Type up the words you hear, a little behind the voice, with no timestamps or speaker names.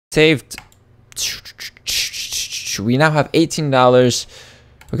saved. We now have $18.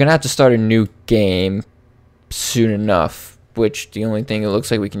 We're gonna have to start a new game soon enough, which the only thing it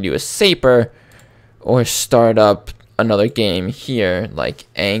looks like we can do is Saper or start up another game here like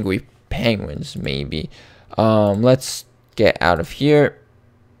Angry Penguins maybe. Let's get out of here.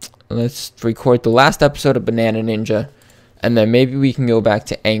 Let's record the last episode of Banana Ninja, and then maybe we can go back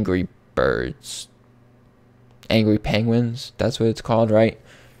to Angry Birds. Angry Penguins, that's what it's called, right?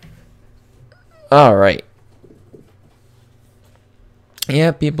 Alright.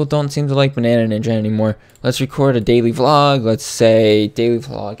 Yeah, people don't seem to like Banana Ninja anymore. Let's record a daily vlog. Let's say daily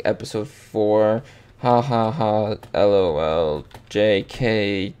vlog episode 4. Ha ha ha, lol,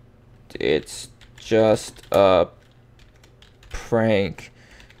 JK. It's just a prank,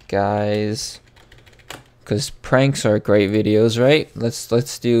 guys. Because pranks are great videos, right?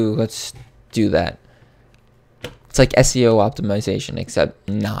 Let's do that. It's like SEO optimization, except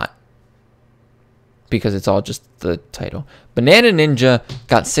not, because it's all just the title. Banana Ninja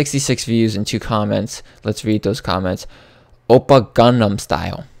got 66 views and 2 comments. Let's read those comments. Oppa Gundam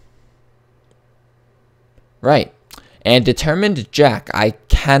style. Right. And Determined Jack, I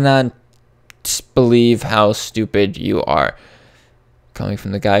cannot believe how stupid you are. Coming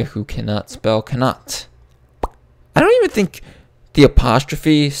from the guy who cannot spell cannot. I don't even think the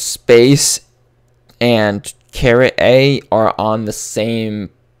apostrophe, space, and caret A are on the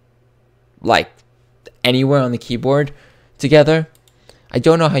same, like, anywhere on the keyboard together. I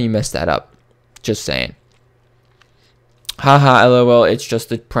don't know how you messed that up. Just saying. Haha, lol, it's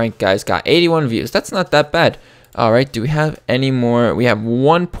just a prank, guys. Got 81 views. That's not that bad. Alright, do we have any more? We have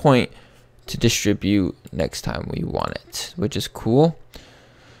 1 point to distribute next time we want it, which is cool.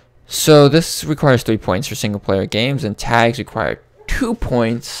 So this requires 3 points for single player games, and tags require 2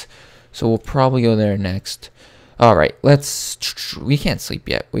 points. So we'll probably go there next. Alright, we can't sleep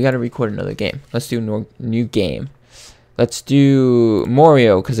yet. We gotta record another game. Let's do a new game. Let's do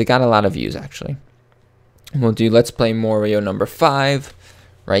Mario, because it got a lot of views, actually. We'll do Let's Play Mario number 5,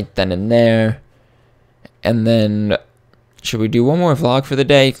 right then and there. And then, should we do one more vlog for the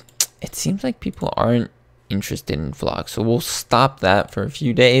day? It seems like people aren't interested in vlogs, so we'll stop that for a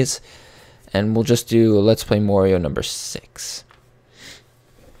few days. And we'll just do Let's Play Mario number 6.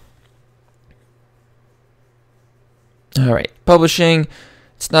 Alright, publishing.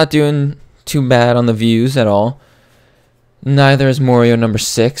 It's not doing too bad on the views at all. Neither is Mario number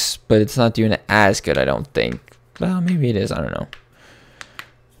 6, but it's not doing it as good, I don't think. Well, maybe it is, I don't know.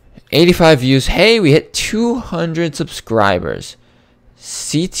 85 views. Hey, we hit 200 subscribers.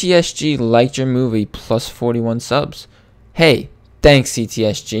 CTSG liked your movie, plus 41 subs. Hey, thanks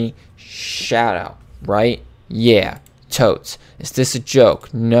CTSG. Shout out, right? Yeah, totes. Is this a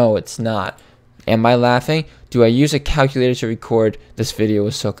joke? No, it's not. Am I laughing? Do I use a calculator to record? This video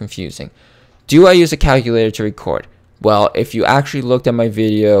was so confusing. Do I use a calculator to record? Well, if you actually looked at my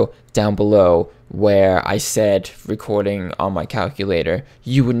video down below where I said recording on my calculator,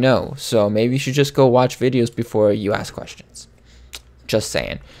 you would know. So maybe you should just go watch videos before you ask questions. Just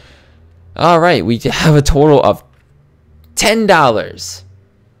saying. Alright, we have a total of $10.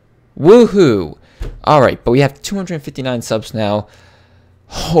 Woohoo! Alright, but we have 259 subs now.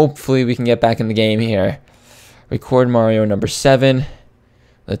 Hopefully we can get back in the game here. Record Mario number 7.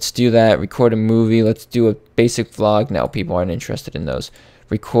 Let's do that. Record a movie. Let's do a basic vlog. No, people aren't interested in those.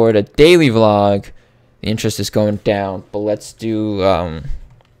 Record a daily vlog. The interest is going down. But let's do... I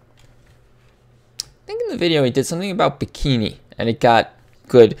think in the video we did something about Bikini, and it got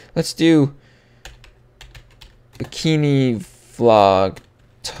good. Let's do Bikini vlog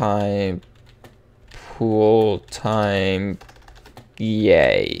time. Pool time.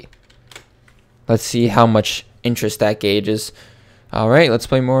 Yay. Let's see how much interest that gauges. Alright, Let's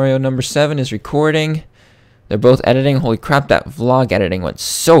Play Mario number 7 is recording. They're both editing. Holy crap, that vlog editing went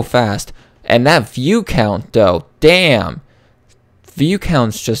so fast. And that view count, though, damn. View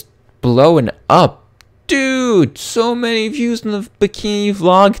count's just blowing up. Dude, so many views in the Bikini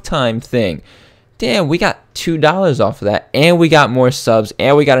vlog time thing. Damn, we got $2 off of that. And we got more subs.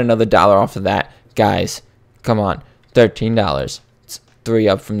 And we got another $1 off of that. Guys, come on. $13. It's 3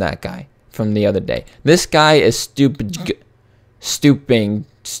 up from that guy from the other day. This guy is stupid.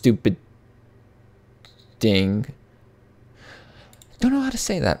 Stupid ding. Don't know how to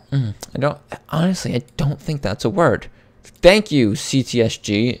say that. Honestly, I don't think that's a word. Thank you,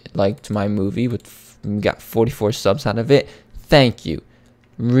 CTSG, liked my movie we got 44 subs out of it. Thank you.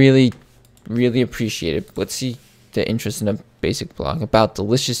 Really, really appreciate it. Let's see the interest in a basic blog about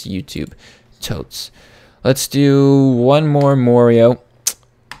delicious YouTube. Totes. Let's do one more Mario,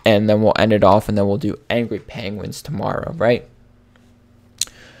 and then we'll end it off, and then we'll do Angry Penguins tomorrow, right?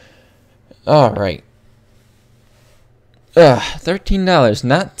 Alright. $13.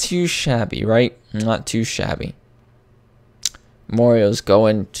 Not too shabby, right? Not too shabby. Mario's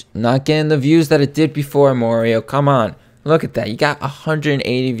going, not getting the views that it did before, Mario. Come on. Look at that. You got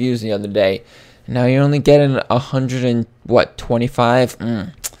 180 views the other day. Now you're only getting 25?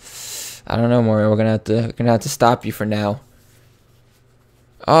 I don't know, Mario. We're gonna have to stop you for now.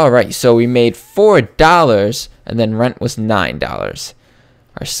 Alright, so we made $4 and then rent was $9.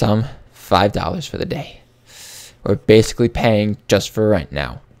 Our sum $5 for the day. We're basically paying just for rent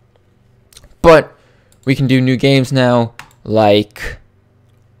now. But we can do new games now, like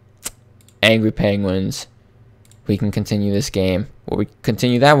Angry Penguins. We can continue this game. Will we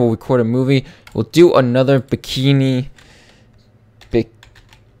continue that? We'll record a movie. We'll do another bikini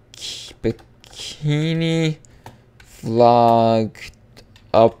vlog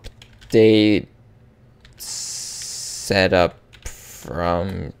update setup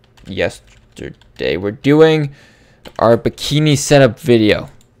from yesterday. We're doing our bikini setup video.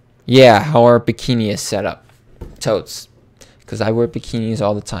 Yeah, how our bikini is set up. Totes. Because I wear bikinis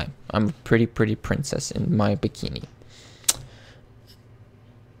all the time. I'm a pretty princess in my bikini.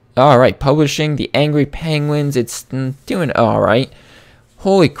 Alright, publishing the Angry Penguins. It's doing alright.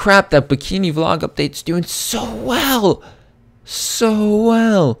 Holy crap, that bikini vlog update's doing so well. So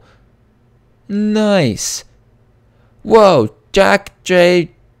well. Nice. Whoa, Jack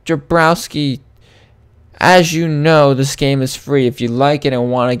J. Jabrowski. As you know, this game is free. If you like it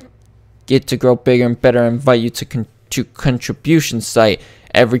and want to get to grow bigger and better, I invite you to contribution site.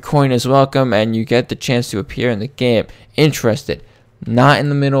 Every coin is welcome and you get the chance to appear in the game. Interested? Not in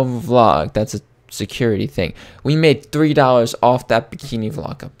the middle of a vlog. That's a security thing. We made $3 off that bikini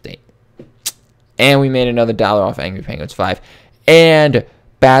vlog update. And we made another $1 off Angry Penguins 5. And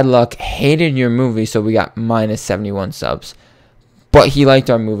Bad Luck hated your movie, so we got minus 71 subs. But he liked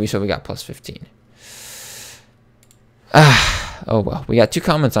our movie, so we got plus 15. Oh well. We got 2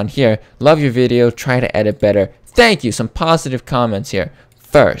 comments on here. Love your video. Try to edit better. Thank you. Some positive comments here.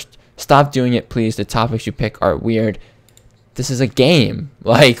 First, stop doing it, please. The topics you pick are weird. This is a game.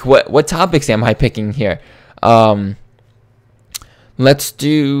 Like, what topics am I picking here? Let's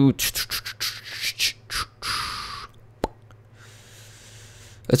do...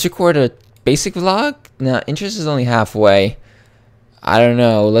 Let's record a basic vlog? Now, interest is only halfway. I don't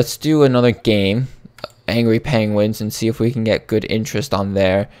know. Let's do another game. Angry Penguins, and see if we can get good interest on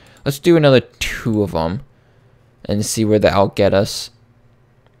there. Let's do another 2 of them. And see where that'll get us.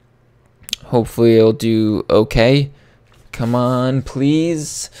 Hopefully it'll do okay. Come on,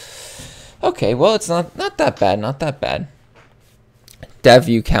 please. Okay, well, it's not that bad. Not that bad. Dev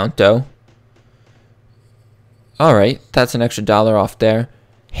view count, though. Alright, that's an extra $1 off there.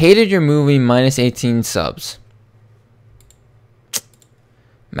 Hated your movie, minus 18 subs.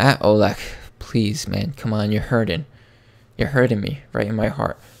 Matt Olek, please, man. Come on, you're hurting. You're hurting me right in my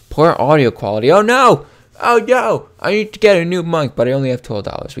heart. Poor audio quality. Oh, no! Oh, no! I need to get a new mic, but I only have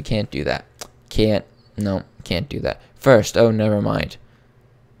 $12. We can't do that. No, can't do that. First, oh, never mind.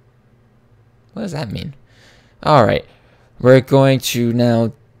 What does that mean? Alright. We're going to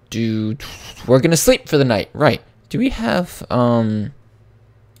now do... We're going to sleep for the night. Right. Do we have...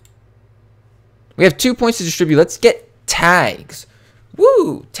 We have 2 points to distribute. Let's get tags.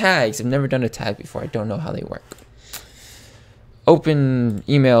 Woo! Tags. I've never done a tag before. I don't know how they work. Open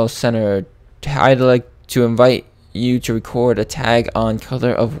email center. I'd like to invite you to record a tag on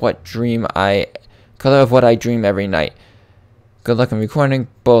color of what I dream every night. Good luck in recording,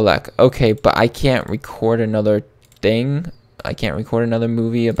 Bolek. Okay, but I can't record another thing. I can't record another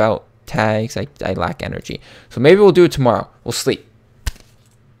movie about tags. I lack energy. So maybe we'll do it tomorrow. We'll sleep.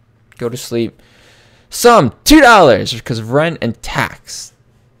 Go to sleep. Sum $2 because of rent and tax.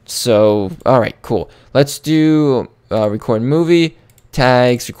 So, alright, cool. Let's do record movie,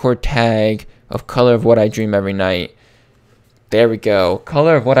 tags, record tag of color of what I dream every night. There we go.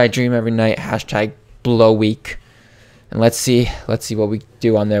 Color of what I dream every night. Hashtag blow week. And let's see what we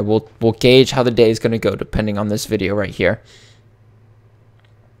do on there. We'll gauge how the day is going to go depending on this video right here.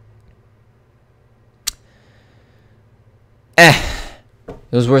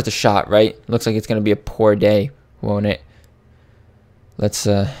 It was worth a shot, right? Looks like it's going to be a poor day, won't it? Let's,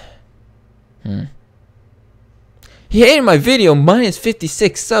 He hated my video, minus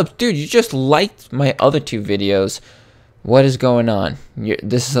 56 subs. Dude, you just liked my other 2 videos. What is going on?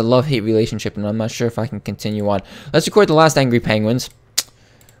 This is a love-hate relationship, and I'm not sure if I can continue on. Let's record the last Angry Penguins.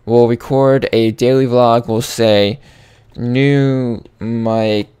 We'll record a daily vlog. We'll say, new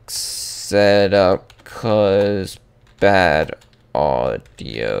mic setup, cause bad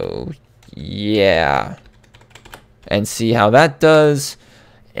audio. Yeah. And see how that does.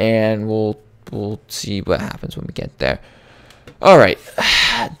 and we'll see what happens when we get there. All right,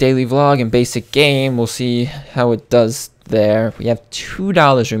 daily vlog and basic game. We'll see how it does there. We have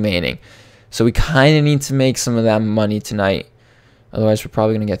 $2 remaining, so we kind of need to make some of that money tonight. Otherwise, we're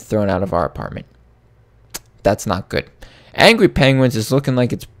probably gonna get thrown out of our apartment. That's not good. Angry Penguins is looking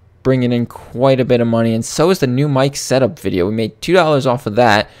like it's bringing in quite a bit of money, and so is the new mic setup video. We made $2 off of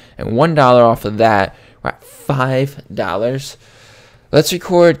that and $1 off of that. We're at $5. Let's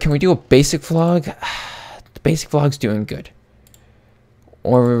record. Can we do a basic vlog? The basic vlog's doing good.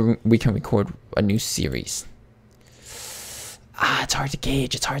 Or we can record a new series. It's hard to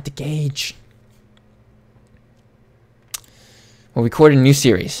gauge. It's hard to gauge. We'll record a new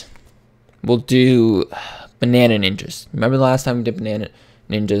series. We'll do Banana Ninjas. Remember the last time we did Banana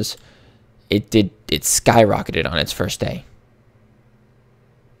Ninjas? It skyrocketed on its first day.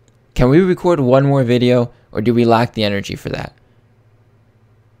 Can we record one more video, or do we lack the energy for that?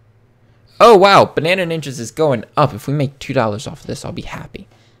 Oh wow, Banana Ninjas is going up. If we make $2 off of this, I'll be happy.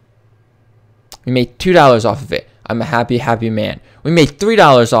 We made $2 off of it. I'm a happy, happy man. We made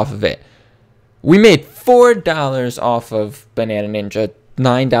 $3 off of it. We made $4 off of Banana Ninja.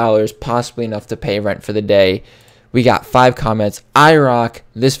 $9, possibly enough to pay rent for the day. We got 5 comments. I rock.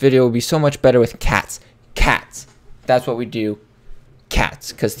 This video will be so much better with cats. Cats. That's what we do.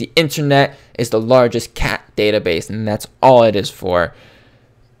 Cats. Because the internet is the largest cat database, and that's all it is for.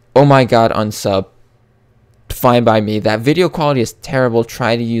 Oh my god, unsub. Fine by me. That video quality is terrible.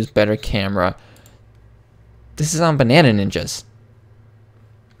 Try to use better camera. This is on Banana Ninjas.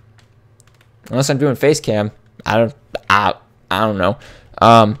 Unless I'm doing face cam. I don't know.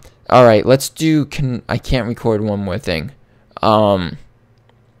 All right, let's do. I can't record one more thing. I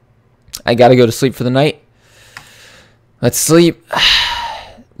gotta go to sleep for the night. Let's sleep.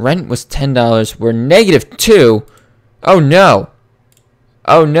 Rent was $10. We're -2. Oh no.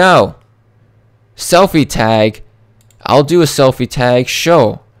 Oh no. Selfie tag. I'll do a selfie tag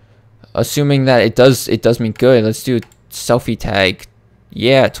show. Assuming that it does me good. Let's do a selfie tag.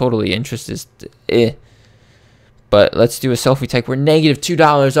 Yeah, totally. Interest is But let's do a selfie tag. We're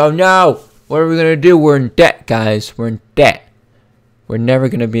 -$2. Oh no! What are we gonna do? We're in debt, guys. We're in debt. We're never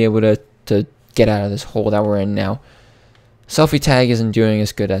gonna be able to get out of this hole that we're in now. Selfie tag isn't doing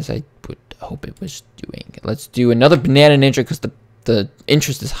as good as I would hope it was doing. Let's do another Banana Ninja because the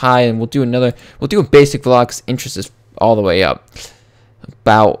interest is high, and we'll do a basic vlog because interest is all the way up.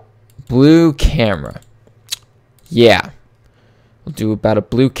 About blue camera. Yeah. We'll do about a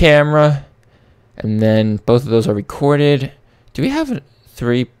blue camera. And then both of those are recorded. Do we have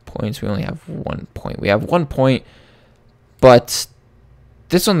 3 points? We only have 1 point. We have 1 point, but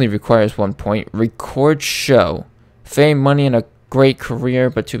this only requires 1 point. Record show. Fame, money, and a great career.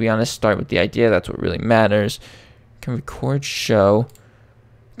 But to be honest, start with the idea. That's what really matters. Can record show.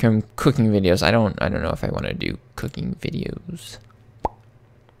 Can cooking videos. I don't know if I want to do cooking videos.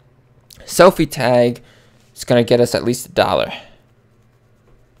 Selfie tag. It's gonna get us at least $1.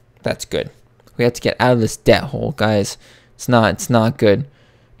 That's good. We have to get out of this debt hole, guys. It's not good.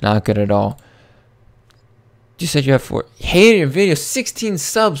 Not good at all. You said you have 4. Hated your video. 16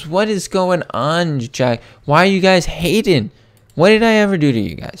 subs. What is going on, Jack? Why are you guys hating? What did I ever do to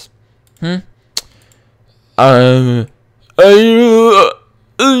you guys? That's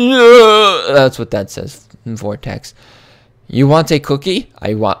what that says in Vortex. You want a cookie?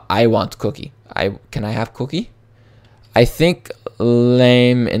 I want cookie. Can I have cookie? I think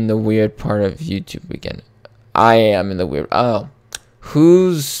lame in the weird part of YouTube again. I am in the weird. Oh,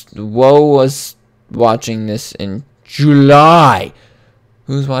 was watching this in July?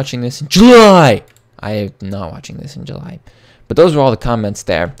 Who's watching this in July? I am not watching this in July. But those are all the comments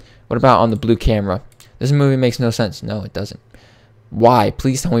there. What about on the blue camera? This movie makes no sense. No, it doesn't. Why?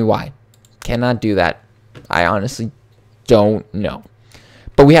 Please tell me why. Cannot do that. I honestly don't know.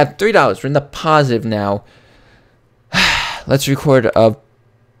 But we have $3. We're in the positive now. Let's record a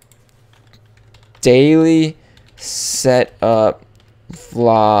daily setup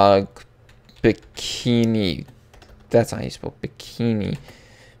vlog bikini. That's how you spell bikini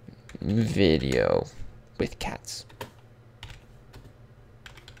video with cats.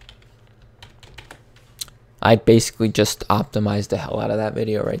 I basically just optimized the hell out of that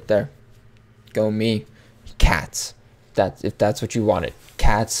video right there. Go me. Cats. If that's what you wanted.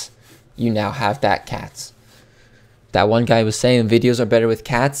 Cats. You now have that cats. That one guy was saying videos are better with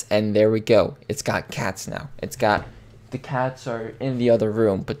cats, and there we go. It's got cats now. It's got, the cats are in the other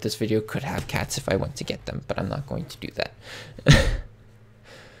room, but this video could have cats if I went to get them, but I'm not going to do that.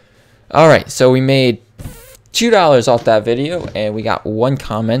 Alright, so we made $2 off that video, and we got 1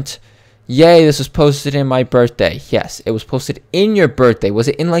 comment. Yay, this was posted in my birthday. Yes, it was posted in your birthday. Was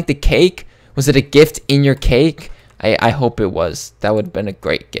it in like the cake? Was it a gift in your cake? I hope it was. That would have been a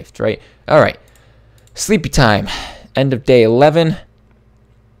great gift, right? All right. Sleepy time. End of day 11.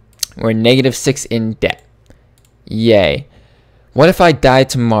 We're -6 in debt. Yay. What if I die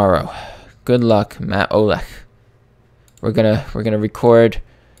tomorrow? Good luck, Matt Olech. We're gonna record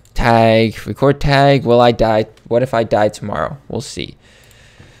tag. Will I die? What if I die tomorrow? We'll see.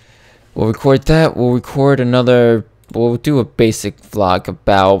 We'll record that. We'll record another. We'll do a basic vlog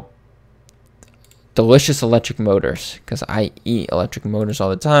about delicious electric motors, because I eat electric motors all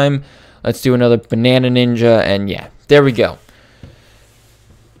the time. Let's do another banana ninja, and yeah, there we go.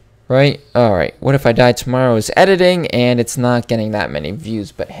 Right? Alright, what if I die tomorrow is editing, and it's not getting that many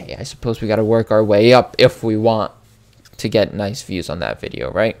views, but hey, I suppose we gotta work our way up if we want to get nice views on that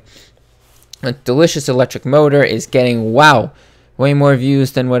video, right? A delicious electric motor is getting, wow, way more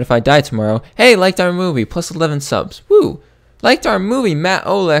views than What If I Die Tomorrow. Hey, liked our movie, plus 11 subs. Woo! Liked our movie, Matt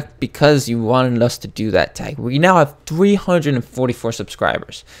Olech, because you wanted us to do that tag. We now have 344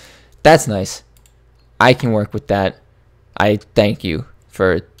 subscribers. That's nice. I can work with that. I thank you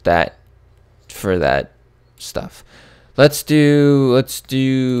for that stuff. Let's do this,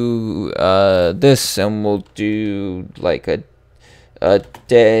 and we'll do like a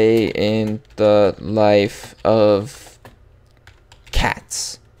day in the life of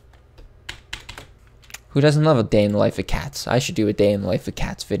cats. Who doesn't love a day in the life of cats? I should do a day in the life of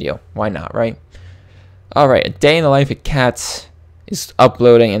cats video. Why not, right? Alright, a day in the life of cats is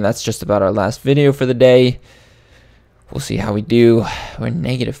uploading, and that's just about our last video for the day. We'll see how we do. We're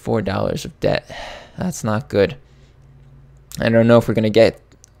 -$4 of debt. That's not good. I don't know if we're going to get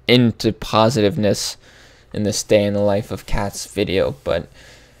into positiveness in this day in the life of cats video, but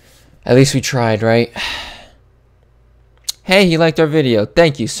at least we tried, right? Hey, he liked our video.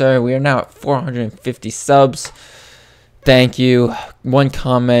 Thank you, sir. We are now at 450 subs. Thank you. One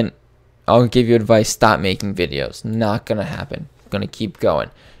comment. I'll give you advice. Stop making videos. Not going to happen. Going to keep going.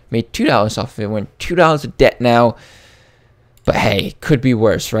 Made $2 off of it. We're in $2 of debt now. But hey, could be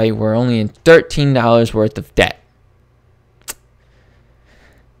worse, right? We're only in $13 worth of debt.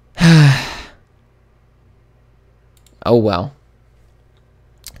 Oh well.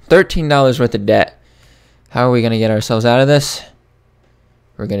 $13 worth of debt. How are we going to get ourselves out of this?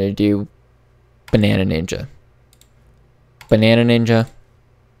 We're going to do Banana Ninja. Banana Ninja.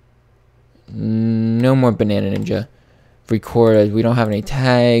 No more Banana Ninja. Record. We don't have any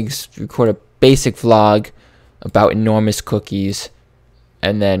tags. Record a basic vlog about enormous cookies.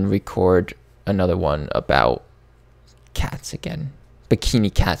 And then record another one about cats again.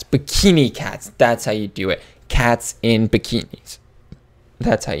 Bikini cats. Bikini cats. That's how you do it. Cats in bikinis.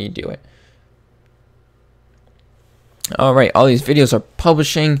 That's how you do it. Alright, all these videos are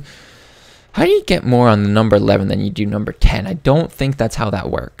publishing. How do you get more on the number 11 than you do number 10? I don't think that's how that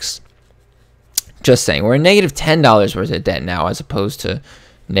works. Just saying. We're $-10 worth of debt now, as opposed to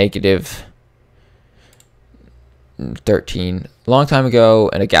 -13. Long time ago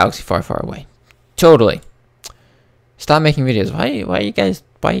in a galaxy far, far away. Totally. Stop making videos. Why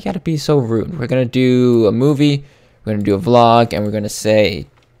you gotta be so rude? We're gonna do a movie, we're gonna do a vlog, and we're gonna say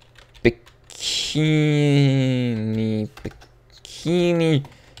bikini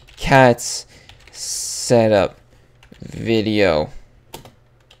cats setup video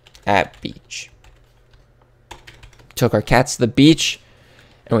at beach. Took our cats to the beach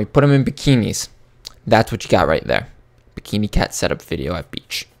and we put them in bikinis. That's what you got right there. Bikini cat setup video at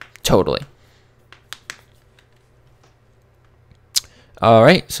beach. Totally.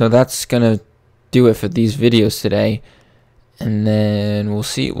 Alright, so that's gonna do it for these videos today. And then we'll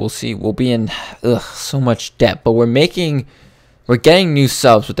see. We'll be in so much debt, but we're getting new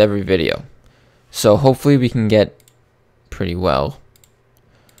subs with every video. So hopefully we can get pretty well.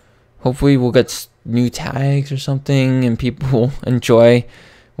 Hopefully we'll get new tags or something, and people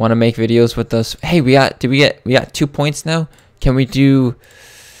want to make videos with us. Hey, we got 2 points now. Can we do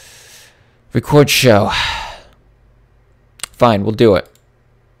record show? Fine, we'll do it.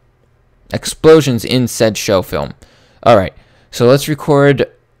 Explosions in said show film. All right. So let's record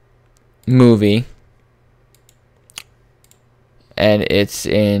movie, and it's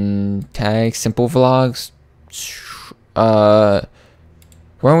in tag simple vlogs.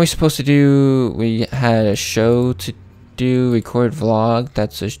 Weren't we supposed to do? We had a show to do. Record vlog.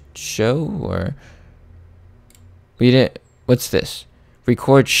 That's a show, or we did. What's this?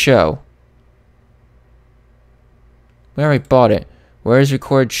 Record show. We already bought it. Where's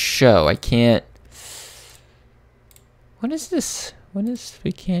record show? I can't. What is this? What is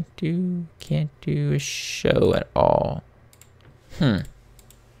we can't do a show at all?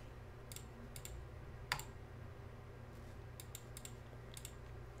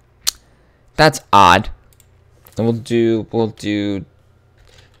 That's odd. And we'll do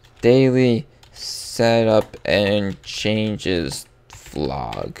daily setup and changes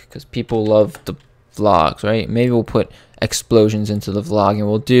vlog, because people love the vlogs, right? Maybe we'll put explosions into the vlog, and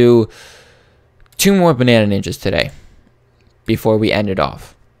we'll do 2 more banana ninjas today before we end it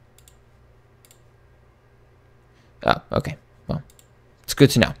off. Oh, okay. Well, it's good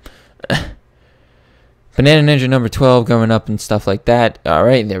to know. Banana Ninja number 12 going up and stuff like that. All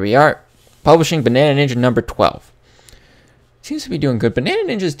right, there we are. Publishing Banana Ninja number 12. Seems to be doing good. Banana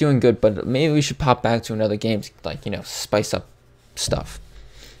Ninja's doing good, but maybe we should pop back to another game to, like, you know, spice up stuff.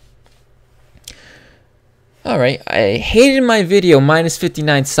 All right, I hated my video minus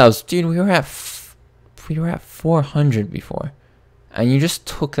 59 subs, dude. We were at 400 before, and you just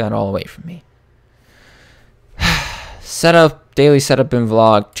took that all away from me. Setup, daily setup and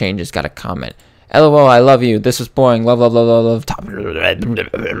vlog changes. Got a comment. LOL, I love you. This was boring. Love, love, love, love,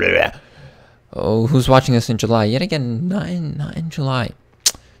 love. Oh, who's watching this in July? Yet again, not in July.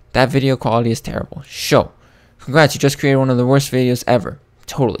 That video quality is terrible. Show. Congrats, you just created one of the worst videos ever.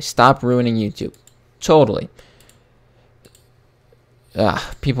 Totally. Stop ruining YouTube. Totally.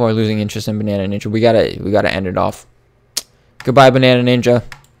 People are losing interest in Banana Ninja. We gotta end it off. Goodbye, Banana Ninja.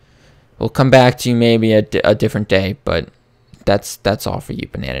 We'll come back to you maybe a different day, but that's all for you,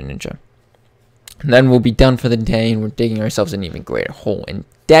 Banana Ninja. And then we'll be done for the day, and we're digging ourselves an even greater hole in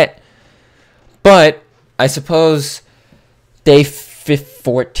debt. But I suppose day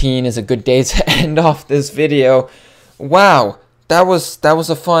 14 is a good day to end off this video. Wow, that was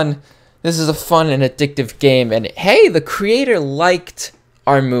a fun. This is a fun and addictive game, and hey, the creator liked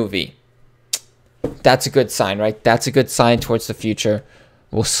our movie. That's a good sign, right? That's a good sign towards the future.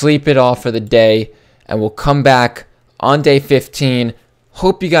 We'll sleep it off for the day, and we'll come back on day 15.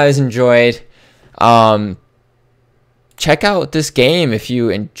 Hope you guys enjoyed. Check out this game if you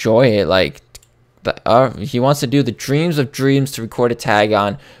enjoy it. Like, he wants to do the Dreams of Dreams to record a tag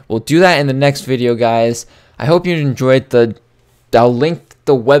on. We'll do that in the next video, guys. I hope you enjoyed I'll link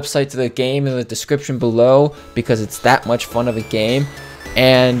the website to the game in the description below, because it's that much fun of a game.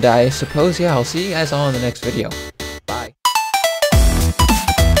 And I suppose, yeah, I'll see you guys all in the next video.